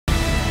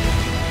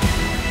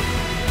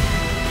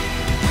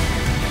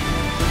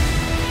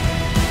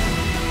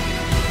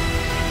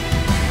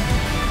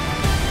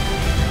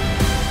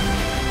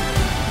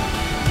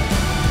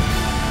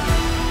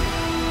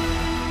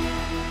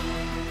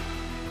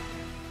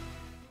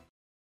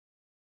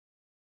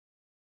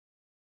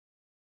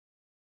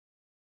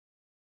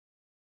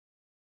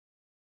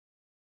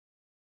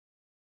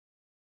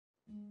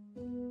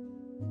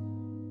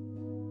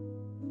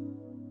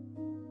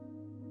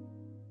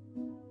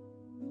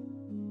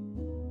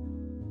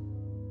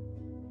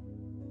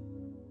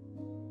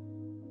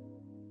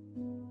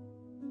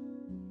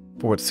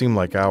For what seemed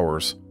like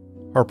hours,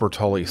 Harper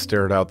Tully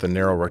stared out the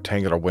narrow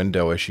rectangular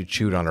window as she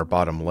chewed on her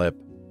bottom lip.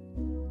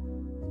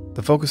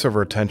 The focus of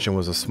her attention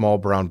was a small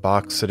brown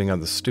box sitting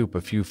on the stoop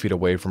a few feet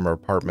away from her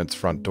apartment's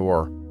front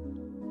door.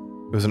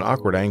 It was an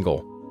awkward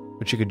angle,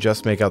 but she could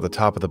just make out the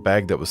top of the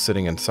bag that was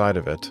sitting inside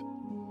of it.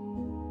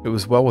 It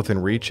was well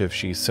within reach if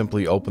she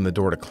simply opened the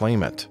door to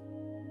claim it.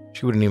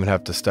 She wouldn't even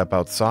have to step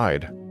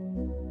outside.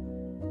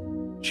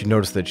 She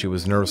noticed that she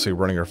was nervously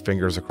running her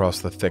fingers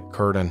across the thick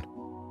curtain.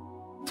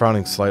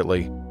 Frowning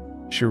slightly,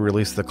 she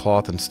released the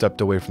cloth and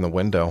stepped away from the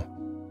window.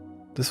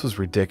 This was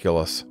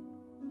ridiculous.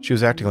 She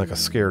was acting like a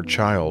scared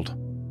child.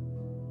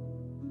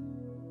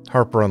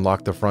 Harper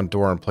unlocked the front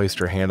door and placed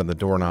her hand on the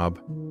doorknob.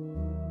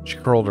 She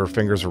curled her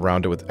fingers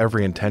around it with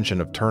every intention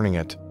of turning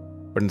it,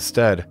 but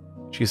instead,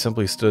 she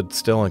simply stood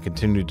still and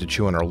continued to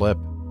chew on her lip.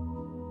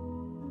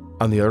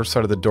 On the other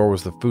side of the door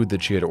was the food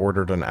that she had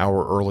ordered an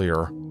hour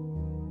earlier.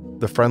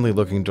 The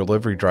friendly-looking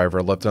delivery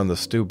driver left it on the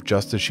stoop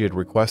just as she had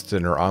requested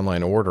in her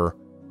online order,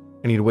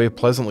 and he'd waved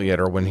pleasantly at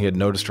her when he had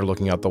noticed her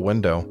looking out the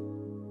window.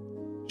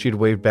 She had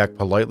waved back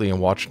politely and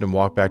watched him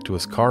walk back to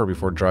his car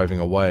before driving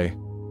away.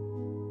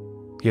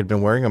 He had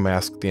been wearing a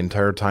mask the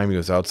entire time he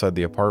was outside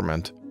the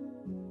apartment.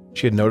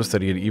 She had noticed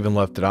that he had even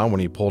left it on when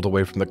he pulled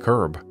away from the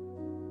curb.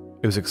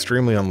 It was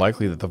extremely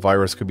unlikely that the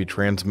virus could be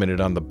transmitted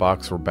on the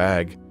box or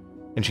bag,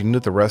 and she knew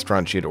that the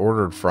restaurant she had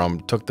ordered from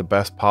took the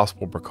best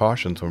possible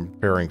precautions when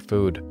preparing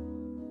food.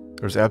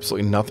 There was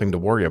absolutely nothing to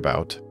worry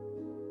about.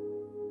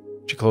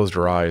 She closed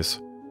her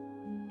eyes.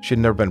 She had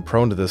never been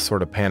prone to this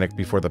sort of panic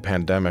before the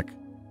pandemic.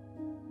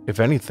 If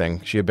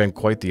anything, she had been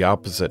quite the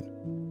opposite,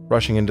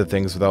 rushing into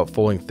things without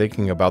fully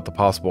thinking about the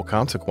possible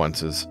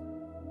consequences.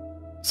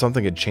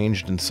 Something had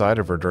changed inside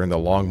of her during the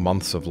long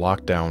months of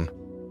lockdown.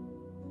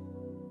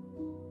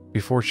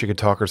 Before she could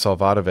talk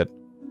herself out of it,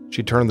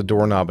 she turned the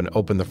doorknob and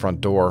opened the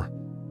front door.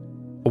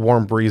 A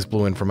warm breeze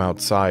blew in from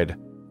outside,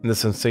 and the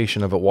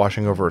sensation of it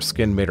washing over her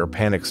skin made her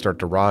panic start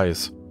to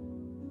rise.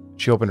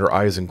 She opened her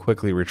eyes and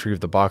quickly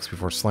retrieved the box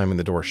before slamming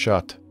the door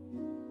shut.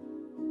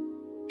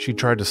 She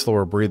tried to slow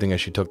her breathing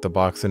as she took the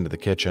box into the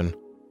kitchen.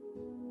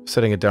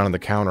 Setting it down on the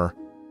counter,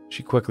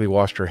 she quickly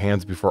washed her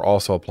hands before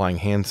also applying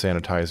hand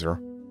sanitizer.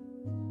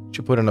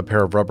 She put on a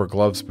pair of rubber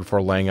gloves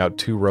before laying out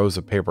 2 rows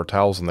of paper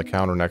towels on the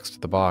counter next to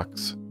the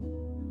box.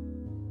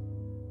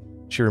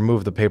 She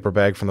removed the paper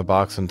bag from the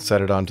box and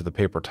set it onto the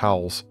paper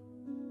towels.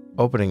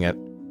 Opening it,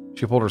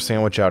 she pulled her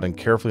sandwich out and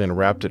carefully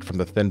unwrapped it from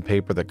the thin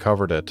paper that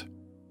covered it.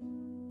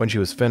 When she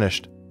was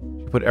finished,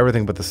 she put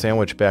everything but the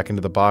sandwich back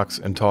into the box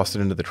and tossed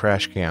it into the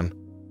trash can.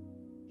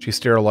 She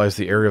sterilized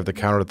the area of the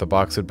counter that the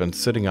box had been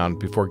sitting on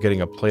before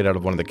getting a plate out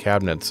of one of the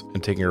cabinets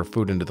and taking her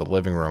food into the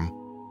living room.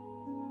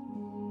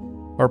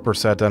 Harper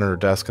sat down at her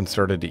desk and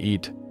started to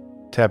eat,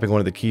 tapping one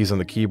of the keys on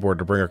the keyboard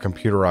to bring her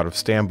computer out of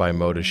standby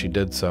mode as she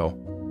did so.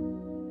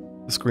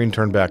 The screen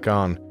turned back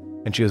on,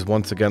 and she was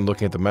once again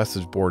looking at the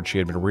message board she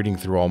had been reading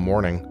through all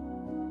morning.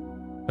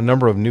 A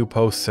number of new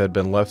posts had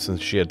been left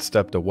since she had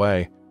stepped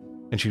away,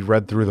 and she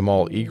read through them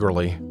all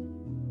eagerly.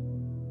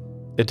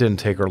 It didn't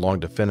take her long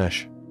to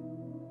finish.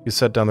 She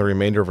set down the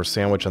remainder of her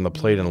sandwich on the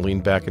plate and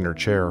leaned back in her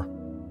chair.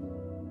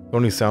 The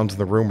only sounds in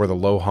the room were the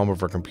low hum of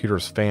her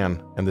computer's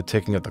fan and the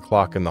ticking of the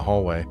clock in the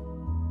hallway.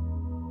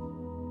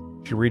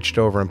 She reached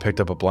over and picked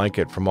up a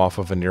blanket from off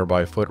of a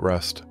nearby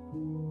footrest.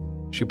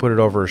 She put it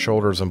over her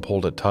shoulders and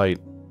pulled it tight.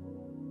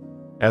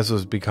 As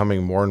was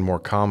becoming more and more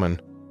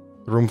common,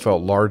 the room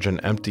felt large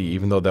and empty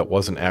even though that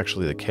wasn't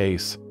actually the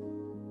case.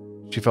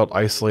 She felt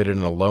isolated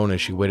and alone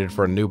as she waited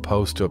for a new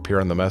post to appear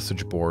on the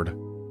message board.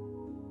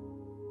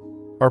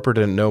 Harper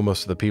didn't know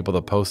most of the people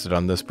that posted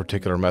on this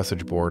particular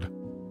message board.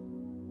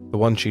 The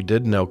ones she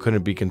did know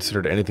couldn't be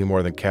considered anything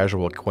more than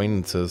casual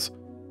acquaintances,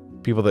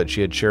 people that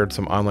she had shared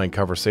some online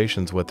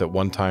conversations with at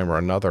one time or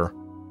another.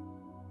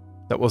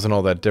 That wasn't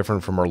all that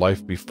different from her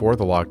life before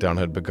the lockdown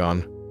had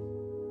begun.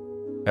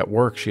 At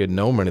work, she had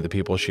known many of the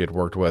people she had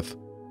worked with,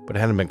 but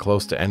hadn't been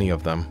close to any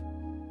of them.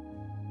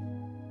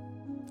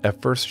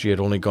 At first, she had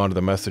only gone to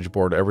the message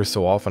board every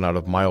so often out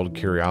of mild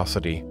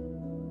curiosity.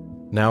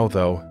 Now,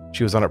 though,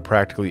 she was on it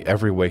practically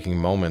every waking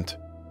moment.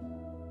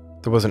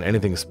 There wasn't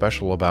anything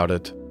special about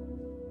it.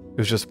 It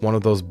was just one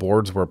of those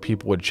boards where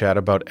people would chat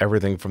about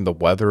everything from the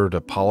weather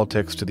to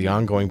politics to the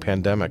ongoing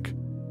pandemic.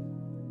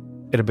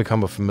 It had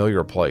become a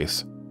familiar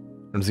place,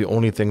 and was the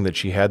only thing that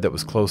she had that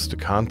was close to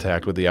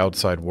contact with the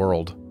outside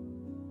world.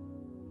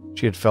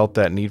 She had felt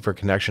that need for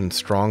connection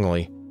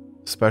strongly,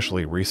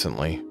 especially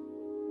recently.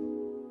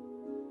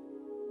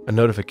 A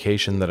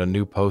notification that a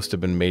new post had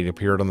been made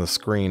appeared on the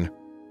screen.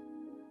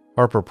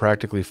 Harper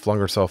practically flung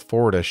herself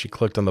forward as she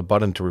clicked on the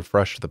button to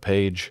refresh the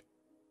page.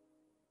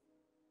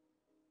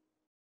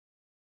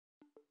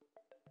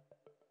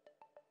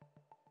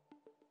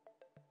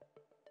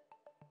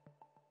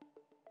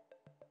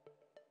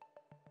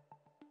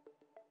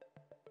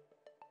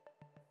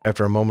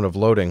 After a moment of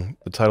loading,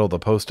 the title of the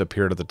post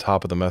appeared at the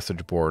top of the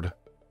message board.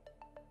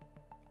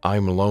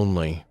 I'm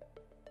lonely.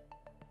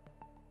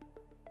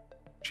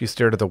 She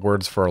stared at the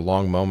words for a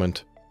long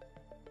moment.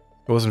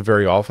 It wasn't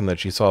very often that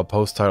she saw a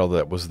post title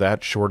that was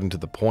that short and to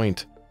the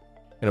point,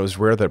 and it was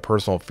rare that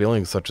personal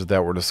feelings such as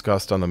that were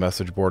discussed on the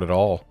message board at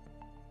all.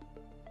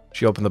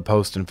 She opened the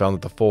post and found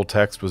that the full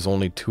text was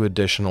only 2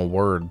 additional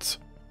words.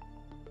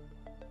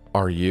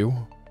 Are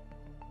you?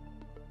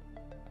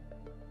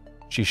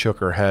 She shook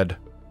her head.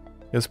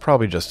 It was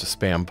probably just a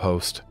spam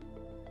post.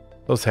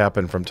 Those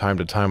happen from time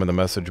to time on the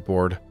message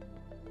board.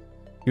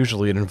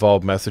 Usually it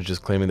involved messages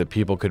claiming that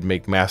people could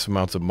make massive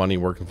amounts of money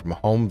working from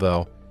home,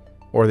 though,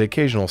 or the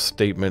occasional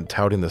statement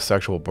touting the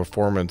sexual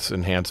performance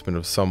enhancement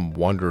of some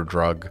wonder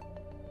drug.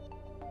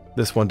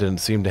 This one didn't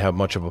seem to have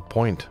much of a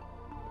point.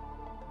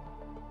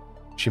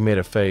 She made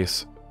a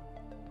face.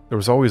 There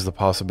was always the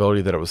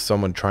possibility that it was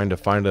someone trying to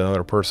find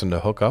another person to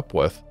hook up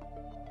with.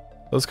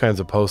 Those kinds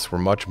of posts were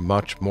much,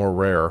 much more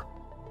rare,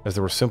 as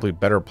there were simply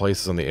better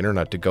places on the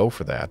internet to go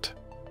for that.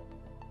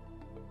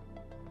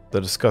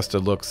 The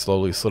disgusted look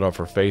slowly slid off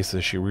her face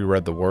as she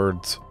reread the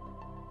words.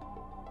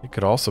 It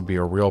could also be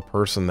a real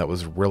person that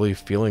was really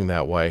feeling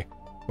that way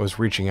and was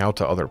reaching out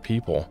to other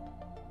people.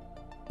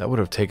 That would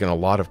have taken a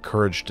lot of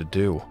courage to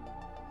do.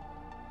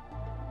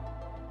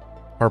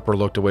 Harper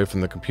looked away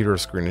from the computer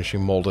screen as she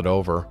mulled it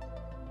over.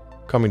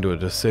 Coming to a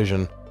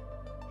decision,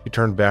 she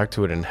turned back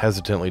to it and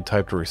hesitantly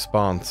typed a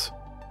response.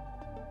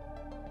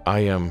 I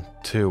am,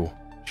 too,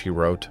 she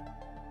wrote.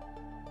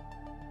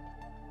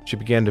 She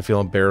began to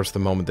feel embarrassed the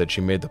moment that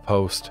she made the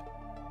post.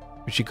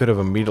 If she could have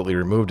immediately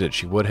removed it,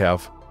 she would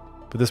have,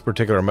 but this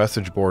particular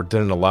message board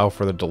didn't allow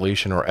for the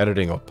deletion or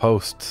editing of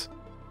posts.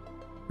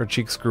 Her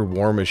cheeks grew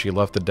warm as she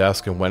left the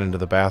desk and went into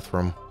the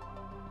bathroom.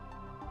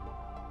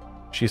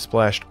 She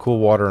splashed cool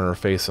water on her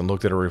face and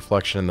looked at her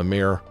reflection in the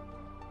mirror.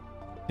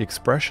 The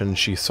expression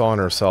she saw in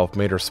herself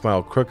made her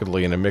smile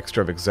crookedly in a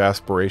mixture of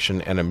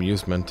exasperation and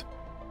amusement.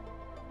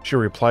 She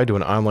replied to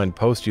an online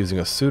post using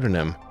a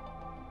pseudonym.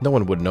 No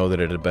one would know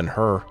that it had been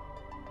her.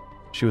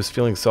 She was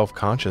feeling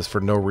self-conscious for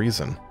no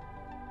reason.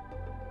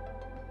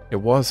 It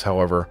was,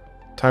 however,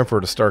 time for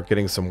her to start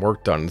getting some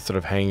work done instead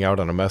of hanging out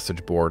on a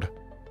message board.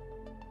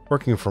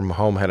 Working from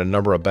home had a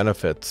number of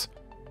benefits,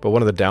 but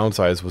one of the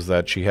downsides was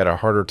that she had a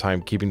harder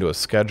time keeping to a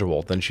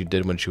schedule than she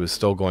did when she was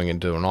still going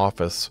into an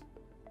office.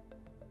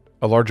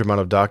 A large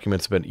amount of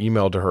documents had been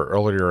emailed to her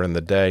earlier in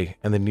the day,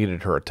 and they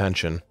needed her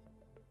attention.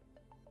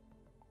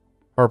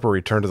 Harper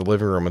returned to the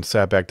living room and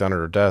sat back down at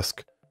her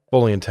desk,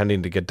 fully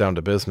intending to get down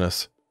to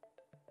business.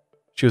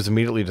 She was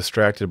immediately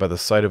distracted by the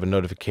sight of a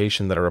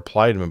notification that a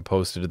reply had been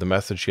posted to the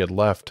message she had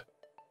left.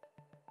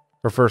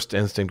 Her first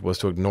instinct was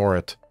to ignore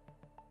it.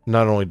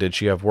 Not only did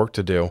she have work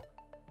to do,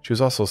 she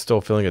was also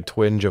still feeling a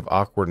twinge of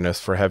awkwardness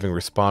for having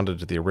responded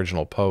to the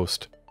original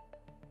post.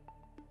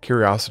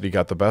 Curiosity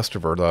got the best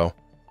of her, though,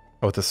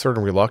 and with a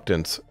certain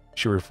reluctance,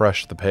 she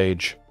refreshed the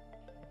page.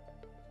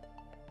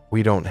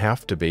 We don't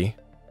have to be.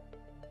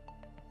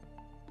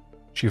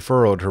 She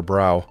furrowed her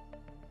brow.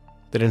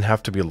 They didn't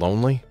have to be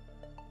lonely?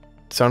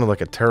 It sounded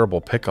like a terrible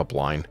pickup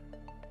line.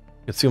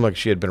 It seemed like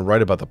she had been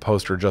right about the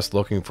poster just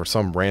looking for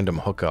some random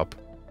hookup.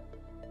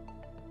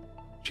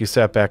 She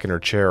sat back in her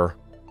chair.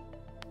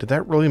 Did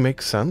that really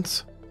make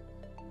sense?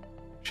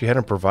 She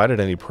hadn't provided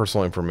any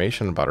personal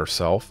information about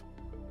herself.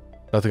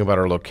 Nothing about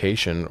her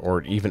location,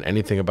 or even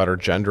anything about her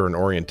gender and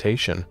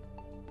orientation.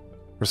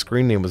 Her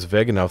screen name was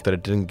vague enough that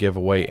it didn't give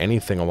away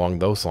anything along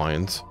those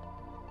lines.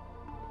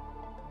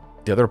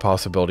 The other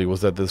possibility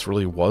was that this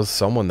really was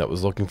someone that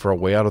was looking for a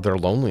way out of their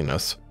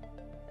loneliness.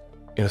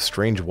 In a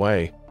strange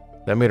way,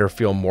 that made her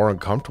feel more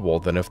uncomfortable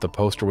than if the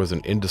poster was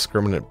an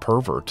indiscriminate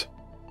pervert.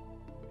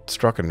 It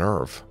struck a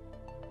nerve.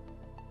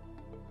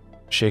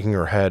 Shaking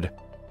her head,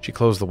 she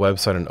closed the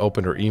website and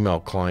opened her email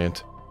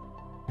client.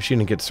 If she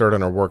didn't get started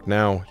on her work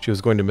now, she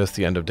was going to miss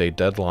the end-of-day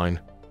deadline.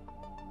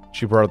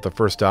 She brought out the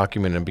first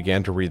document and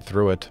began to read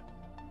through it.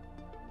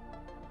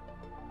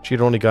 She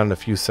had only gotten a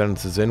few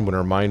sentences in when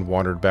her mind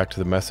wandered back to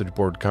the message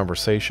board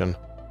conversation.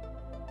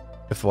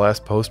 If the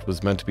last post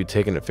was meant to be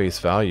taken at face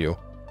value,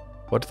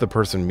 what did the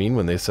person mean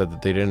when they said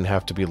that they didn't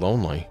have to be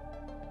lonely?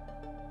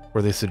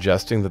 Were they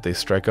suggesting that they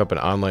strike up an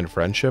online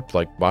friendship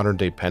like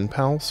modern-day pen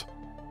pals?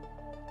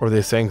 Or were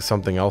they saying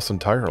something else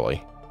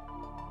entirely?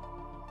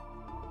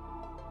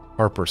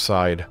 Harper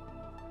sighed. It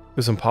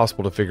was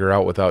impossible to figure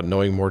out without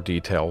knowing more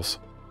details.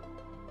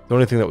 The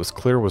only thing that was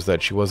clear was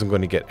that she wasn't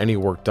going to get any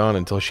work done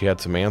until she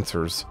had some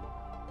answers.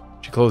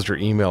 She closed her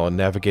email and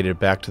navigated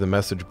back to the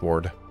message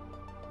board.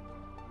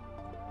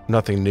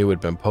 Nothing new had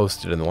been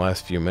posted in the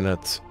last few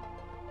minutes.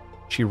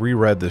 She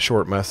reread the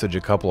short message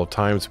a couple of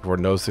times before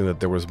noticing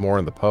that there was more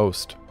in the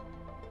post.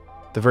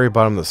 At the very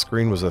bottom of the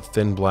screen was a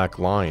thin black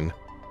line.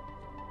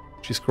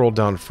 She scrolled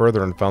down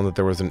further and found that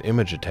there was an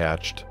image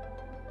attached.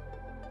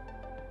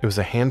 It was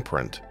a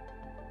handprint.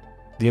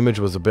 The image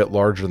was a bit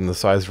larger than the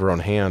size of her own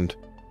hand,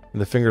 and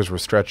the fingers were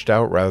stretched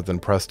out rather than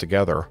pressed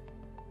together.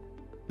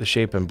 The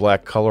shape and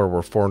black color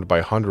were formed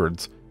by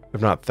hundreds,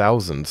 if not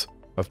thousands,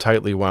 of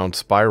tightly wound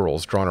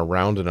spirals drawn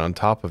around and on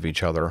top of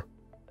each other.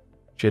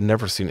 She had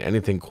never seen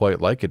anything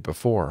quite like it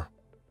before.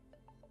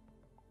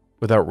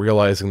 Without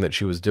realizing that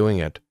she was doing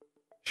it,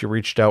 she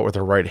reached out with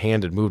her right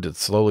hand and moved it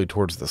slowly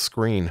towards the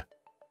screen.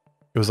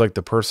 It was like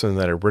the person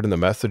that had written the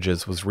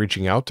messages was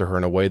reaching out to her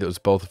in a way that was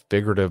both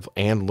figurative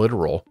and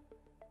literal.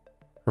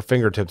 Her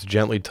fingertips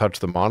gently touched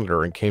the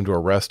monitor and came to a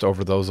rest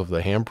over those of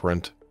the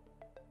handprint.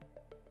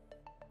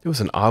 It was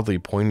an oddly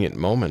poignant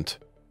moment.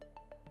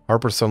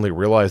 Harper suddenly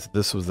realized that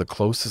this was the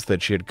closest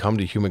that she had come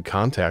to human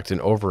contact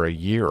in over a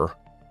year.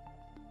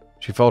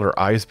 She felt her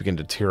eyes begin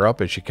to tear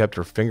up as she kept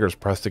her fingers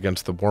pressed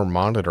against the warm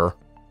monitor.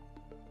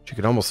 She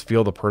could almost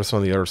feel the person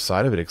on the other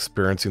side of it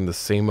experiencing the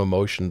same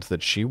emotions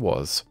that she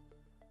was.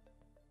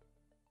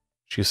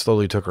 She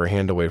slowly took her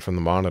hand away from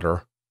the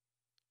monitor.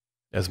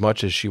 As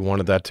much as she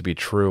wanted that to be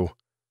true,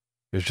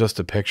 it was just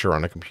a picture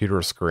on a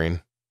computer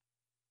screen.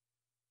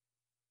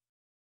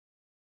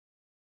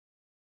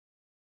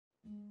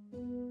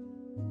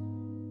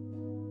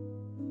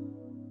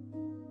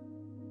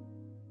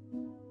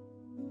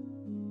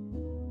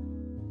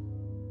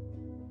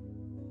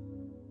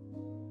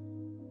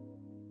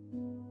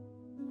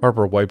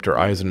 Harper wiped her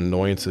eyes in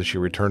annoyance as she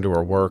returned to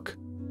her work.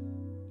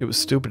 It was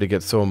stupid to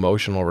get so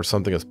emotional over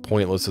something as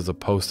pointless as a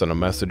post on a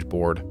message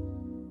board.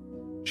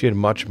 She had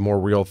much more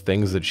real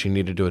things that she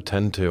needed to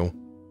attend to.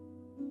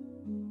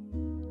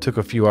 It took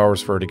a few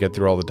hours for her to get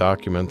through all the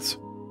documents.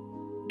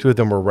 2 of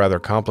them were rather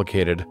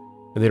complicated,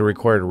 and they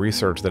required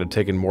research that had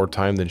taken more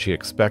time than she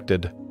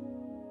expected.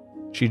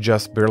 She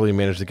just barely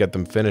managed to get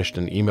them finished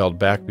and emailed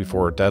back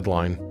before her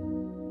deadline.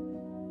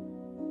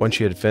 When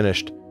she had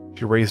finished,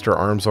 she raised her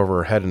arms over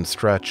her head and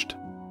stretched.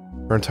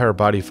 Her entire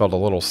body felt a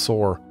little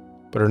sore,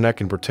 but her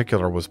neck in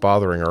particular was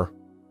bothering her.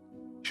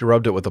 She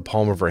rubbed it with the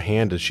palm of her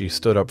hand as she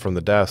stood up from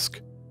the desk.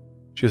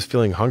 She was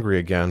feeling hungry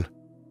again.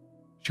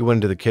 She went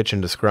into the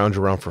kitchen to scrounge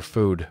around for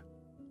food.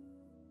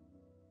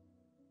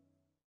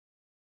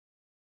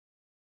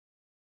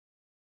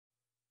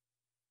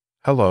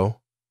 "Hello,"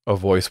 a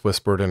voice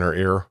whispered in her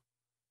ear.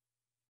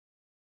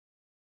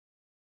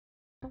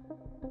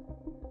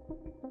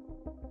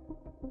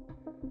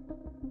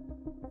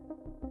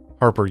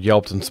 Harper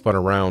yelped and spun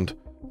around,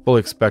 fully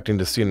expecting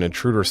to see an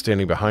intruder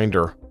standing behind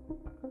her.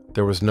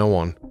 There was no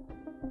one.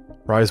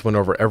 Her eyes went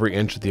over every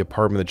inch of the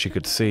apartment that she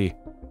could see,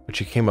 but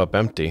she came up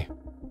empty.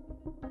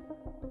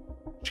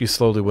 She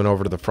slowly went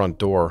over to the front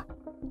door.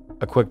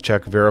 A quick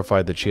check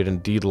verified that she had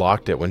indeed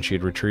locked it when she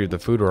had retrieved the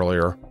food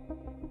earlier.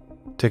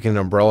 Taking an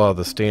umbrella out of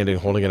the stand and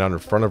holding it out in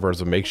front of her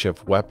as a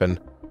makeshift weapon,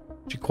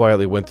 she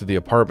quietly went through the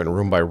apartment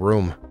room by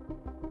room.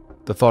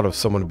 The thought of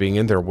someone being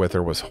in there with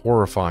her was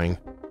horrifying.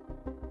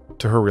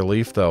 To her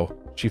relief, though,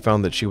 she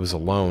found that she was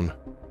alone.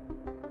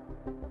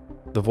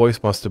 The voice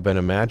must have been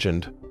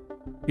imagined.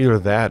 Either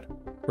that,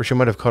 or she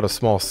might have caught a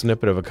small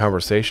snippet of a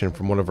conversation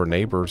from one of her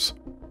neighbors.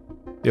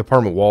 The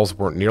apartment walls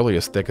weren't nearly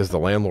as thick as the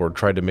landlord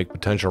tried to make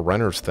potential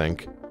renters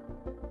think.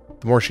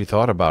 The more she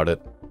thought about it,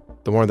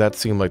 the more that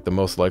seemed like the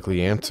most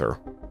likely answer.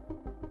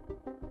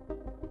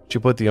 She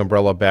put the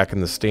umbrella back in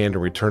the stand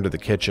and returned to the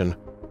kitchen,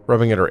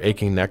 rubbing at her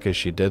aching neck as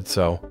she did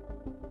so.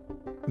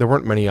 There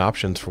weren't many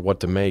options for what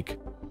to make,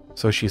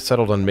 so she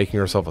settled on making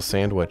herself a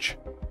sandwich.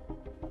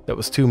 That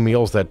was 2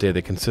 meals that day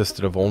that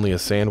consisted of only a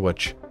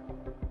sandwich.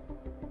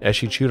 As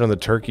she chewed on the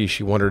turkey,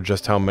 she wondered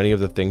just how many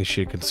of the things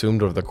she had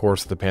consumed over the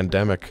course of the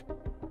pandemic.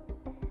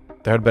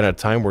 There had been a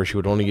time where she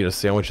would only eat a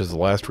sandwich as a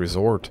last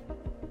resort,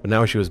 but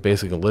now she was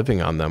basically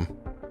living on them.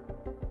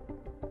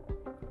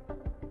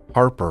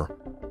 "Harper,"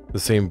 the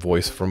same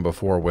voice from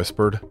before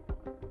whispered.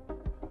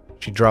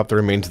 She dropped the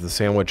remains of the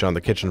sandwich on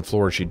the kitchen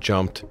floor as she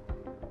jumped.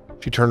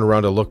 She turned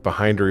around to look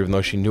behind her even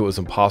though she knew it was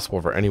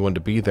impossible for anyone to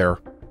be there.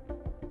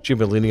 She had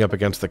been leaning up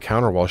against the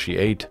counter while she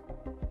ate.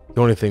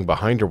 The only thing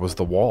behind her was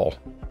the wall.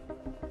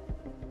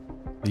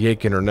 The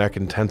ache in her neck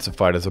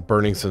intensified as a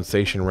burning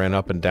sensation ran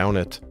up and down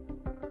it.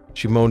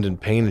 She moaned in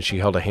pain and she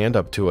held a hand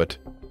up to it.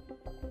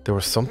 There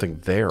was something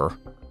there.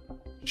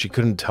 She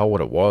couldn't tell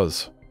what it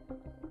was.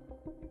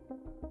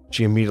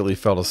 She immediately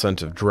felt a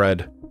sense of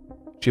dread.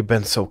 She had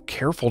been so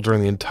careful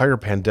during the entire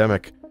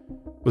pandemic.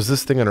 Was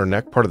this thing on her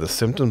neck part of the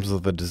symptoms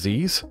of the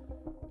disease?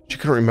 She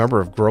couldn't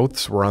remember if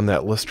growths were on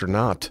that list or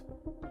not.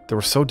 There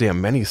were so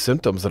damn many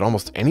symptoms that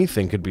almost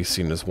anything could be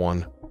seen as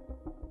one.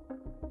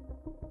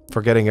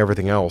 Forgetting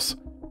everything else,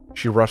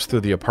 she rushed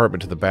through the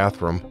apartment to the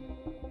bathroom.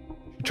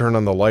 She turned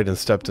on the light and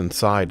stepped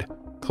inside,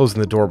 closing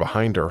the door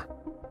behind her.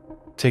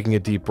 Taking a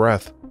deep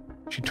breath,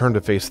 she turned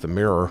to face the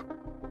mirror.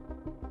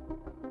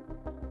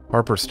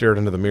 Harper stared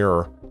into the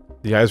mirror,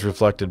 the eyes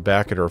reflected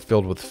back at her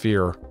filled with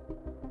fear.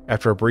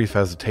 After a brief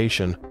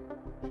hesitation,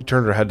 she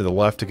turned her head to the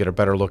left to get a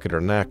better look at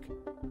her neck.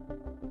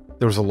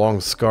 There was a long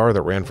scar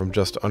that ran from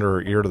just under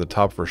her ear to the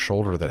top of her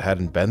shoulder that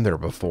hadn't been there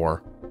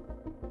before.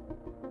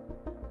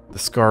 The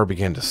scar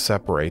began to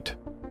separate.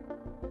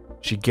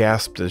 She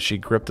gasped as she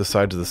gripped the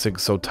sides of the sink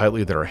so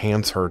tightly that her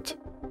hands hurt.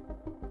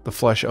 The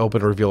flesh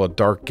opened to reveal a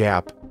dark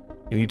gap,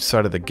 and each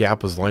side of the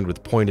gap was lined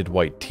with pointed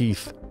white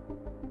teeth.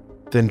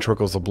 Thin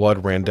trickles of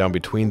blood ran down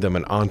between them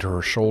and onto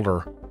her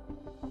shoulder.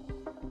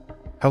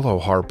 "Hello,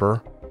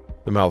 Harper,"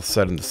 the mouth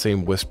said in the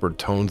same whispered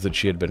tones that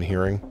she had been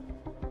hearing.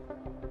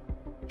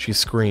 She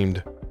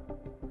screamed.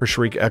 Her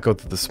shriek echoed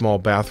through the small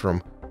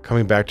bathroom,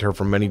 coming back to her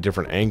from many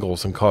different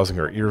angles and causing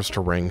her ears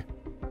to ring.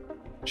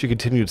 She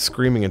continued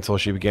screaming until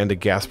she began to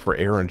gasp for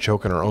air and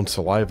choke on her own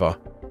saliva.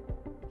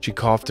 She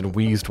coughed and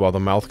wheezed while the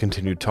mouth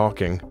continued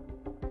talking.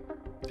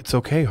 "It's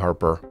okay,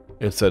 Harper,"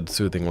 it said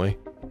soothingly.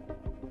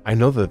 "I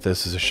know that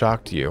this is a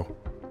shock to you.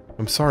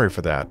 I'm sorry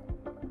for that.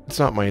 It's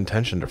not my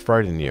intention to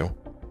frighten you.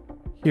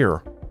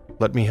 Here,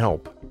 let me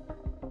help."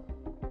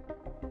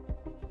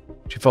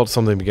 She felt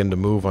something begin to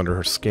move under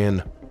her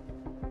skin.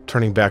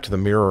 Turning back to the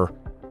mirror,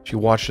 she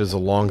watched as a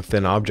long,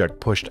 thin object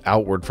pushed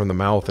outward from the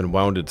mouth and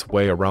wound its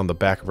way around the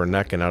back of her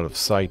neck and out of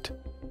sight.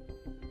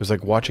 It was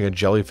like watching a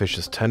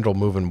jellyfish's tendril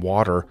move in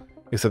water,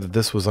 except that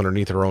this was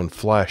underneath her own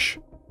flesh.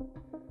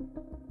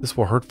 "This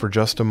will hurt for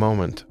just a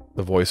moment,"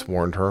 the voice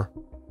warned her.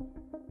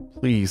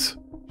 "Please,"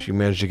 she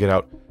managed to get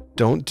out.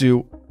 "Don't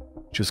do—"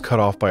 She was cut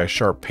off by a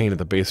sharp pain at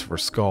the base of her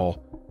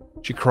skull.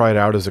 She cried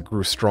out as it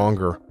grew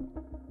stronger.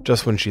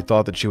 Just when she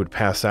thought that she would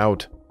pass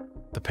out,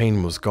 the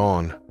pain was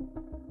gone.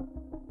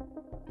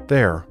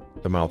 "There,"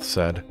 the mouth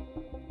said.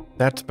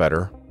 "That's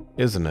better,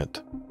 isn't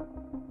it?"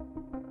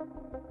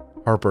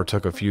 Harper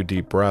took a few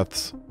deep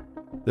breaths.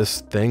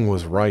 This thing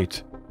was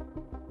right.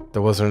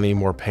 There wasn't any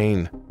more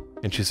pain,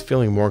 and she's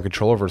feeling more in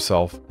control of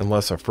herself and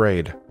less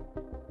afraid.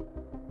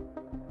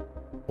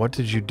 "What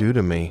did you do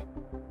to me?"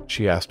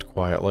 she asked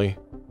quietly.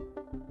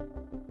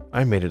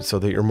 "I made it so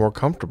that you're more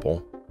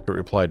comfortable," it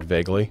replied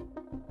vaguely.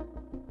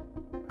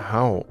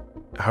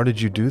 How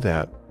did you do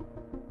that?"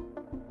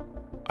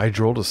 "I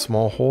drilled a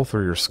small hole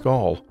through your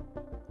skull.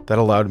 That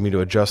allowed me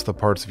to adjust the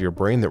parts of your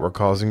brain that were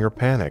causing your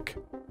panic."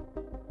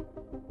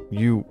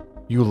 You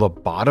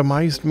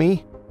lobotomized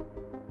me?"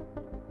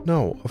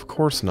 "No, of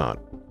course not.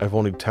 I've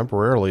only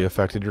temporarily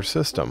affected your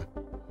system.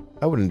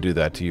 I wouldn't do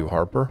that to you,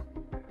 Harper."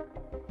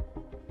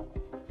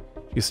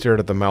 She stared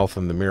at the mouth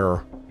in the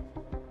mirror.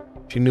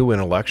 She knew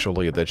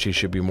intellectually that she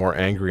should be more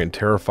angry and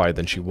terrified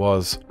than she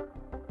was.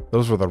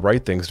 Those were the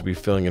right things to be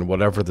feeling in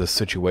whatever this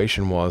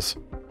situation was.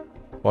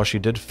 While she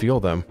did feel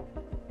them,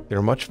 they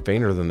were much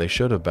fainter than they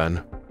should have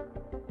been.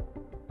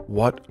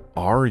 "What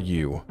are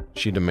you?"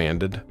 she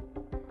demanded.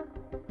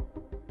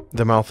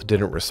 The mouth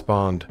didn't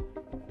respond.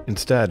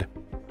 Instead,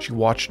 she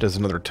watched as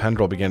another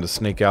tendril began to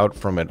snake out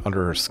from it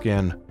under her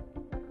skin.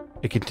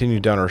 It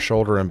continued down her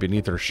shoulder and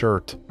beneath her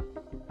shirt.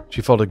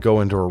 She felt it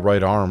go into her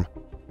right arm.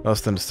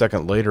 Less than a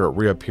second later, it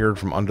reappeared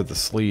from under the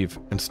sleeve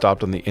and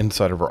stopped on the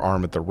inside of her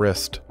arm at the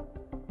wrist.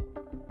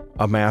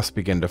 A mass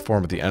began to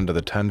form at the end of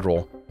the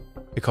tendril.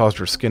 It caused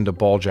her skin to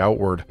bulge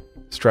outward,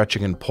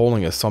 stretching and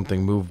pulling as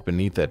something moved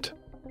beneath it.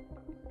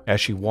 As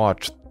she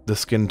watched, the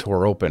skin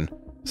tore open,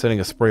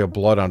 sending a spray of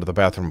blood onto the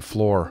bathroom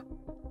floor.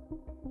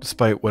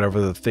 Despite whatever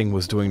the thing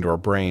was doing to her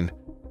brain,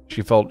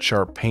 she felt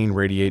sharp pain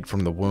radiate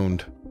from the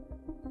wound.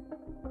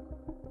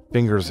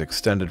 Fingers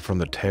extended from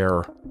the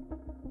tear.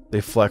 They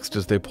flexed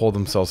as they pulled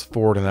themselves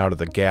forward and out of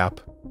the gap.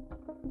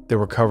 They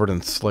were covered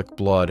in slick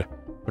blood,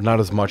 but not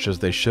as much as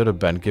they should have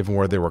been given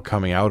where they were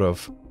coming out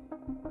of.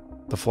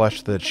 The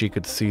flesh that she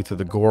could see through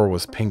the gore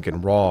was pink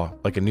and raw,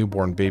 like a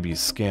newborn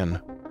baby's skin.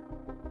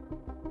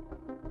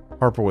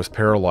 Harper was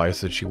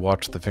paralyzed as she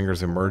watched the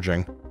fingers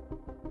emerging.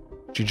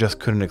 She just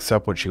couldn't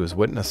accept what she was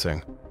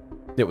witnessing.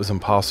 It was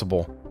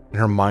impossible,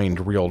 and her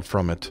mind reeled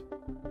from it.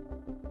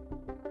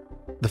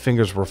 The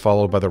fingers were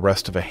followed by the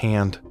rest of a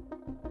hand.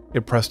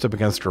 It pressed up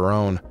against her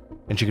own,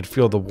 and she could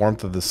feel the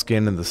warmth of the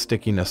skin and the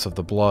stickiness of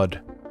the blood.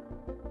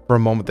 For a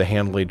moment, the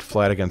hand laid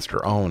flat against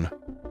her own.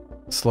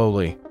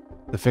 Slowly,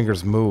 the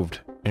fingers moved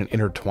and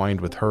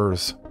intertwined with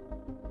hers.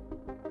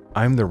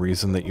 "I'm the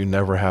reason that you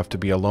never have to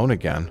be alone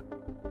again,"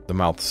 the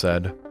mouth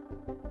said.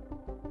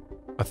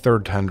 A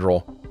third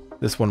tendril,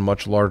 this one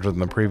much larger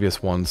than the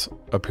previous ones,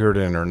 appeared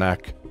in her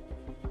neck.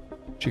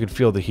 She could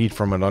feel the heat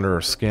from it under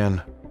her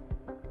skin.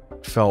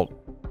 It felt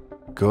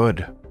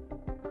good,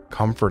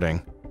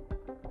 comforting.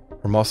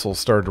 Her muscles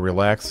started to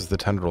relax as the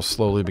tendril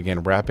slowly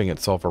began wrapping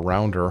itself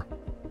around her.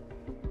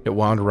 It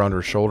wound around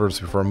her shoulders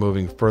before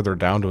moving further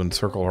down to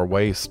encircle her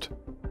waist.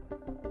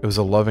 It was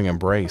a loving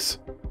embrace,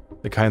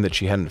 the kind that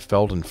she hadn't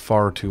felt in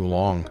far too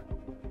long.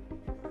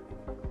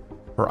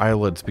 Her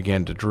eyelids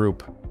began to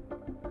droop.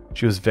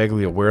 She was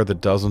vaguely aware that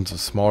dozens of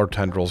smaller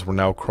tendrils were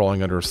now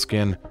crawling under her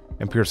skin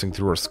and piercing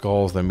through her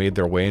skull as they made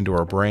their way into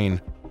her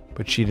brain,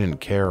 but she didn't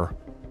care.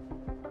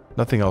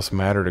 Nothing else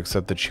mattered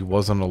except that she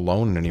wasn't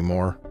alone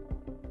anymore.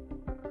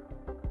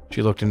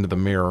 She looked into the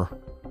mirror.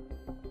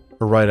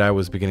 Her right eye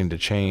was beginning to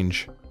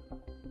change.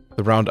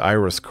 The round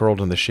iris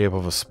curled in the shape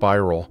of a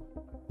spiral,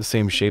 the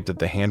same shape that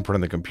the handprint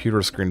on the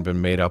computer screen had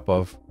been made up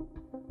of.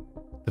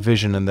 The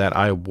vision in that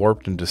eye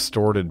warped and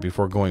distorted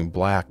before going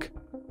black.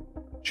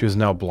 She was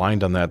now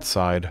blind on that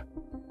side.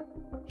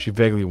 She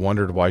vaguely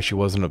wondered why she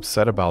wasn't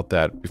upset about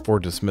that before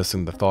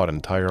dismissing the thought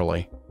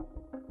entirely.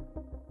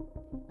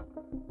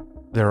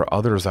 "There are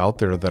others out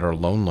there that are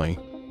lonely,"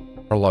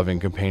 her loving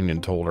companion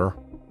told her.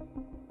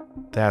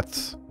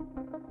 "That's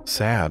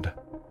sad,"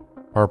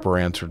 Harper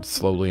answered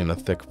slowly in a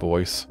thick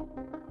voice.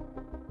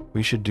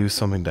 We should do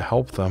something to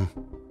help them.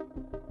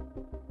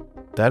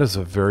 That is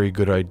a very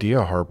good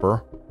idea,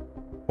 Harper.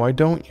 Why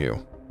don't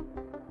you?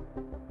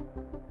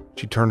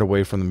 She turned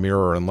away from the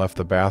mirror and left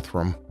the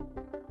bathroom.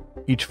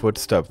 Each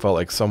footstep felt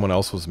like someone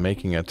else was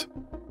making it,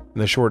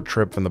 and the short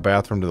trip from the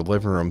bathroom to the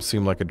living room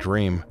seemed like a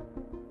dream.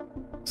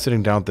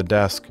 Sitting down at the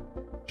desk,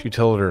 she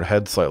tilted her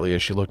head slightly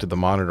as she looked at the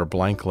monitor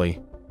blankly.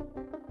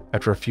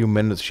 After a few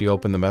minutes, she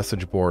opened the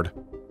message board,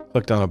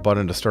 clicked on a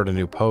button to start a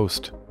new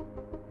post,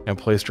 and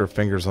placed her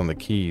fingers on the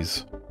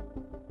keys.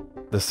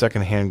 The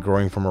second hand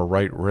growing from her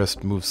right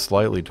wrist moved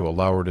slightly to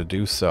allow her to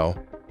do so.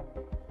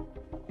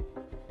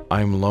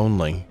 "I'm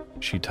lonely,"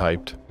 she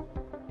typed.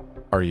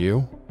 "Are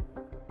you?"